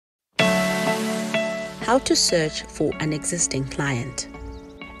How to search for an existing client.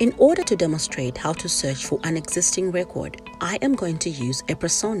 In order to demonstrate how to search for an existing record, I am going to use a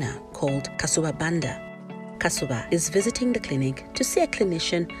persona called Kasuba Banda. Kasuba is visiting the clinic to see a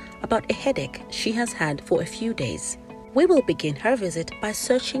clinician about a headache she has had for a few days. We will begin her visit by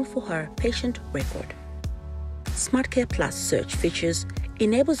searching for her patient record. SmartCare Plus search features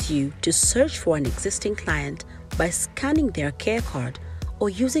enables you to search for an existing client by scanning their care card or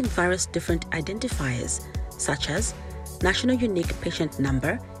using various different identifiers such as National Unique Patient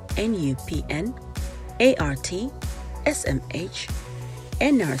Number, NUPN, ART, SMH,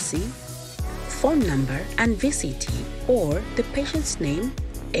 NRC, phone number and VCT, or the patient's name,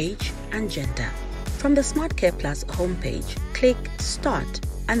 age and gender. From the SmartCare Plus homepage, click Start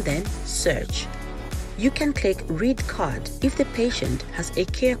and then Search. You can click Read Card if the patient has a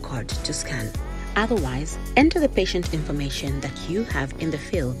care card to scan. Otherwise, enter the patient information that you have in the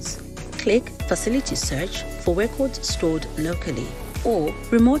fields. Click Facility Search for records stored locally or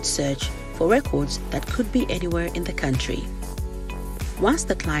Remote Search for records that could be anywhere in the country. Once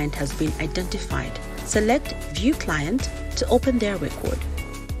the client has been identified, select View Client to open their record.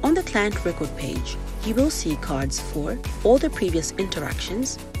 On the client record page, you will see cards for all the previous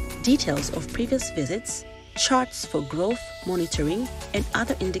interactions, details of previous visits, charts for growth, monitoring, and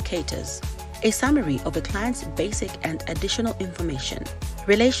other indicators, a summary of the client's basic and additional information,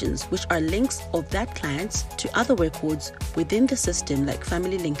 relations which are links of that client's to other records within the system like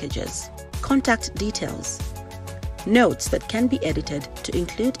family linkages, contact details, notes that can be edited to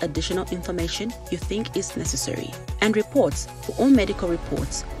include additional information you think is necessary, and reports for all medical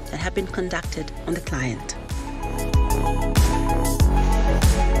reports that have been conducted on the client.